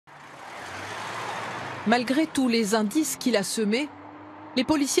Malgré tous les indices qu'il a semés, les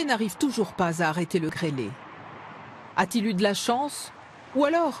policiers n'arrivent toujours pas à arrêter le grêlé. A-t-il eu de la chance? Ou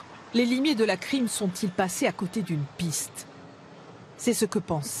alors, les limiers de la crime sont-ils passés à côté d'une piste? C'est ce que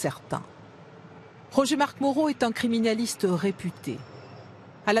pensent certains. Roger-Marc Moreau est un criminaliste réputé.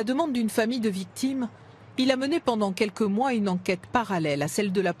 À la demande d'une famille de victimes, il a mené pendant quelques mois une enquête parallèle à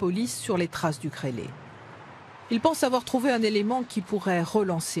celle de la police sur les traces du grêlé. Il pense avoir trouvé un élément qui pourrait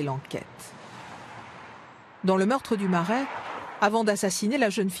relancer l'enquête. Dans le meurtre du Marais, avant d'assassiner la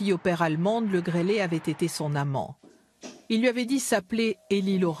jeune fille au père allemande, le grêlé avait été son amant. Il lui avait dit s'appeler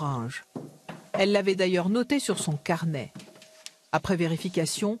Élie l'Orange. Elle l'avait d'ailleurs noté sur son carnet. Après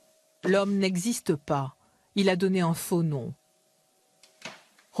vérification, l'homme n'existe pas. Il a donné un faux nom.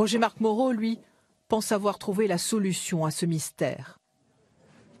 Roger-Marc Moreau, lui, pense avoir trouvé la solution à ce mystère.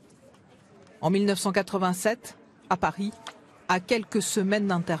 En 1987, à Paris, à quelques semaines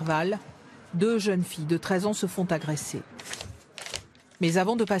d'intervalle, 2 jeunes filles de 13 ans se font agresser. Mais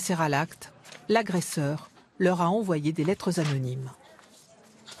avant de passer à l'acte, l'agresseur leur a envoyé des lettres anonymes.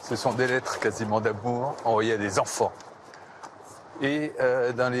 Ce sont des lettres quasiment d'amour envoyées à des enfants. Et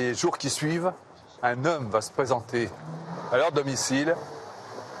dans les jours qui suivent, un homme va se présenter à leur domicile.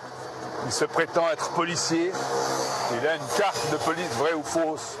 Il se prétend être policier. Il a une carte de police, vraie ou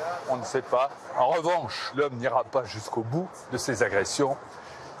fausse, on ne sait pas. En revanche, l'homme n'ira pas jusqu'au bout de ses agressions.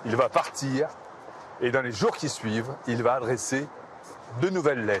 Il va partir et dans les jours qui suivent, il va adresser 2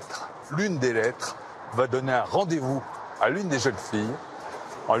 nouvelles lettres. L'une des lettres va donner un rendez-vous à l'une des jeunes filles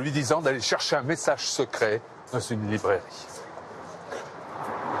en lui disant d'aller chercher un message secret dans une librairie.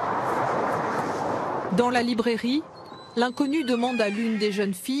 Dans la librairie, l'inconnu demande à l'une des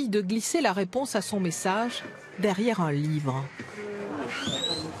jeunes filles de glisser la réponse à son message derrière un livre.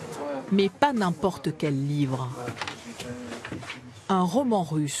 Mais pas n'importe quel livre. Un roman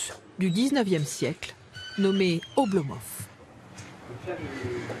russe du 19e siècle nommé Oblomov.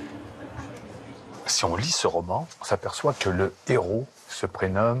 Si on lit ce roman, on s'aperçoit que le héros se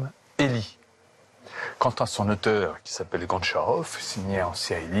prénomme Élie. Quant à son auteur, qui s'appelle Goncharov, signé en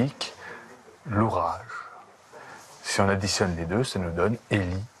cyrillique, l'Ourage. Si on additionne les deux, ça nous donne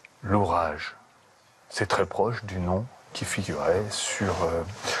Élie l'Ourage. C'est très proche du nom qui figurait sur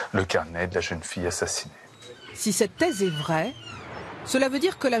le carnet de la jeune fille assassinée. Si cette thèse est vraie, cela veut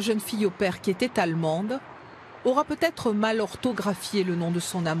dire que la jeune fille au père qui était allemande aura peut-être mal orthographié le nom de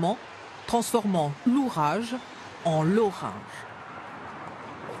son amant, transformant l'Ourage en l'Orange.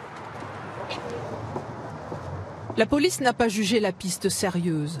 La police n'a pas jugé la piste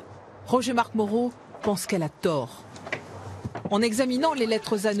sérieuse. Roger-Marc Moreau pense qu'elle a tort. En examinant les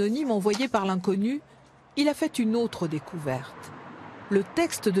lettres anonymes envoyées par l'inconnu, il a fait une autre découverte. Le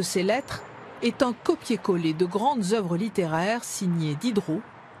texte de ces lettres est un copier-coller de grandes œuvres littéraires signées Diderot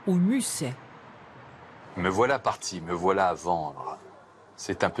ou Musset. Me voilà parti, me voilà à vendre.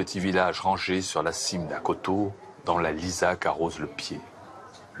 C'est un petit village rangé sur la cime d'un coteau dont la Lisac arrose le pied.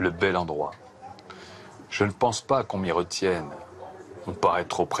 Le bel endroit. Je ne pense pas qu'on m'y retienne. On paraît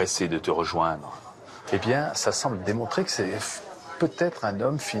trop pressé de te rejoindre. Eh bien, ça semble démontrer que c'est peut-être un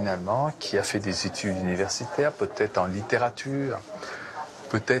homme finalement qui a fait des études universitaires, peut-être en littérature.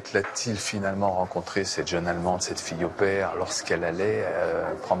 Peut-être l'a-t-il finalement rencontré cette jeune Allemande, cette fille au père, lorsqu'elle allait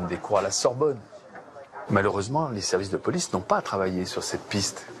prendre des cours à la Sorbonne. Malheureusement, les services de police n'ont pas travaillé sur cette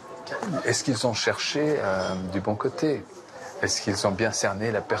piste. Est-ce qu'ils ont cherché du bon côté? Est-ce qu'ils ont bien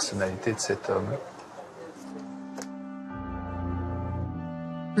cerné la personnalité de cet homme?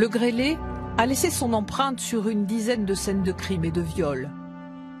 Le grêlé a laissé son empreinte sur une dizaine de scènes de crime et de viol.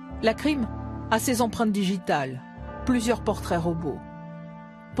 La crime a ses empreintes digitales, plusieurs portraits robots.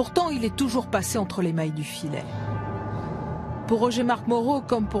 Pourtant, il est toujours passé entre les mailles du filet. Pour Roger-Marc Moreau,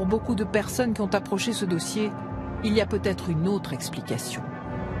 comme pour beaucoup de personnes qui ont approché ce dossier, il y a peut-être une autre explication.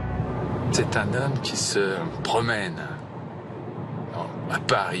 C'est un homme qui se promène à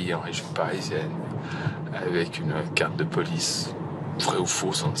Paris, en région parisienne, avec une carte de police, vraie ou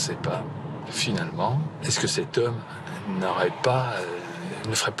fausse, on ne sait pas. Finalement, est-ce que cet homme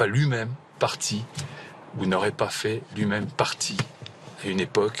ne ferait pas lui-même partie, ou n'aurait pas fait lui-même partie, à une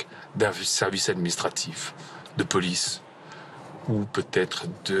époque, d'un service administratif, de police, ou peut-être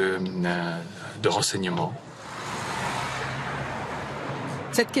de renseignement?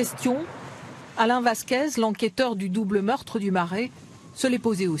 Cette question, Alain Vasquez, l'enquêteur du double meurtre du Marais, se l'est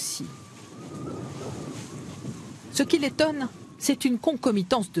posée aussi. Ce qui l'étonne, c'est une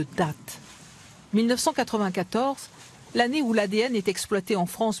concomitance de dates. 1994, l'année où l'ADN est exploité en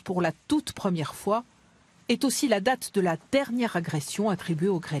France pour la toute première fois, est aussi la date de la dernière agression attribuée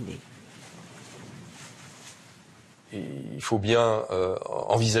au grêlé. Il faut bien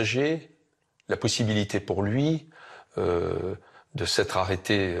envisager la possibilité pour lui de s'être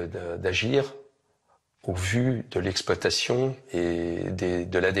arrêté d'agir au vu de l'exploitation et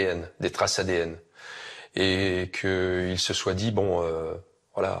de l'ADN, des traces ADN. Et qu'il se soit dit, bon,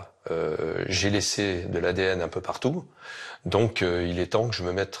 voilà, j'ai laissé de l'ADN un peu partout, donc il est temps que je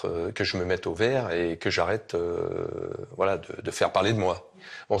me mette au vert et que j'arrête voilà, de faire parler de moi.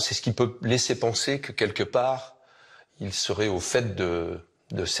 Bon, c'est ce qui peut laisser penser que quelque part, il serait au fait de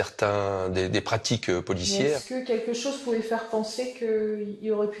des pratiques policières. Est-ce que quelque chose pouvait faire penser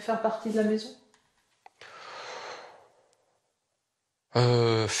qu'il aurait pu faire partie de la maison ?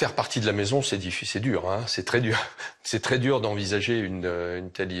 Faire partie de la maison, c'est dur, hein, c'est très dur. C'est très dur d'envisager une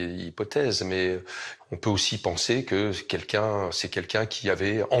telle hypothèse, mais on peut aussi penser que c'est quelqu'un qui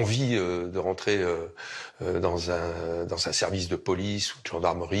avait envie de rentrer dans un service de police ou de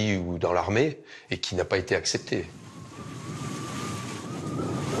gendarmerie ou dans l'armée et qui n'a pas été accepté.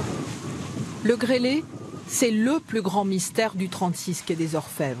 Le grêlé, c'est le plus grand mystère du 36 quai des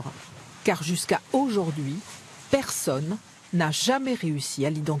Orfèvres, car jusqu'à aujourd'hui, personne n'a jamais réussi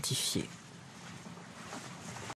à l'identifier.